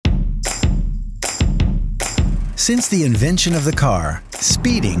Since the invention of the car,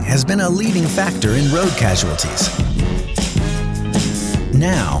 speeding has been a leading factor in road casualties.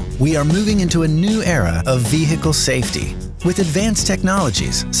 Now, we are moving into a new era of vehicle safety with advanced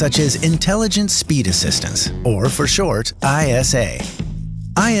technologies such as Intelligent Speed Assistance, or for short, ISA.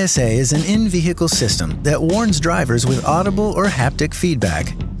 ISA is an in-vehicle system that warns drivers with audible or haptic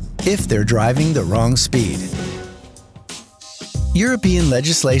feedback if they're driving the wrong speed. European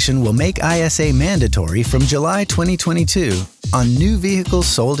legislation will make ISA mandatory from July 2022 on new vehicles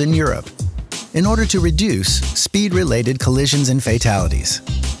sold in Europe in order to reduce speed-related collisions and fatalities.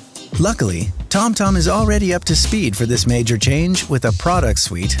 Luckily, TomTom is already up to speed for this major change with a product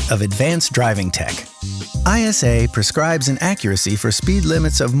suite of advanced driving tech. ISA prescribes an accuracy for speed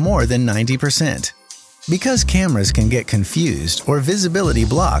limits of more than 90%. Because cameras can get confused or visibility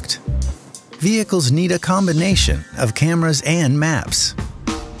blocked, vehicles need a combination of cameras and maps.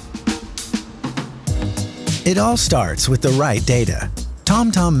 It all starts with the right data.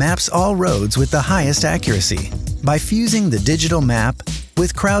 TomTom maps all roads with the highest accuracy by fusing the digital map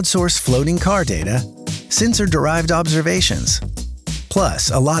with crowdsourced floating car data, sensor-derived observations,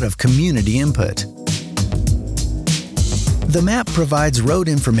 plus a lot of community input. The map provides road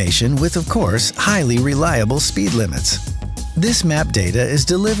information with, of course, highly reliable speed limits. This map data is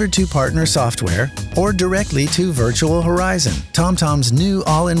delivered to partner software or directly to Virtual Horizon, TomTom's new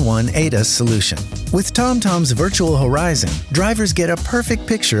all-in-one ADAS solution. With TomTom's Virtual Horizon, drivers get a perfect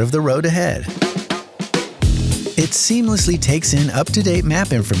picture of the road ahead. It seamlessly takes in up-to-date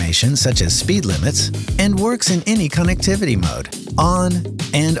map information such as speed limits and works in any connectivity mode, on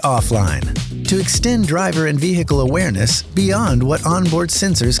and offline, to extend driver and vehicle awareness beyond what onboard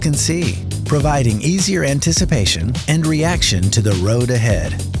sensors can see, providing easier anticipation and reaction to the road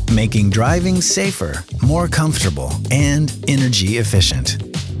ahead, making driving safer, more comfortable, and energy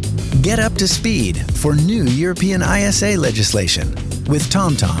efficient. Get up to speed for new European ISA legislation with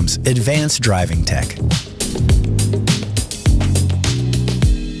TomTom's advanced driving tech.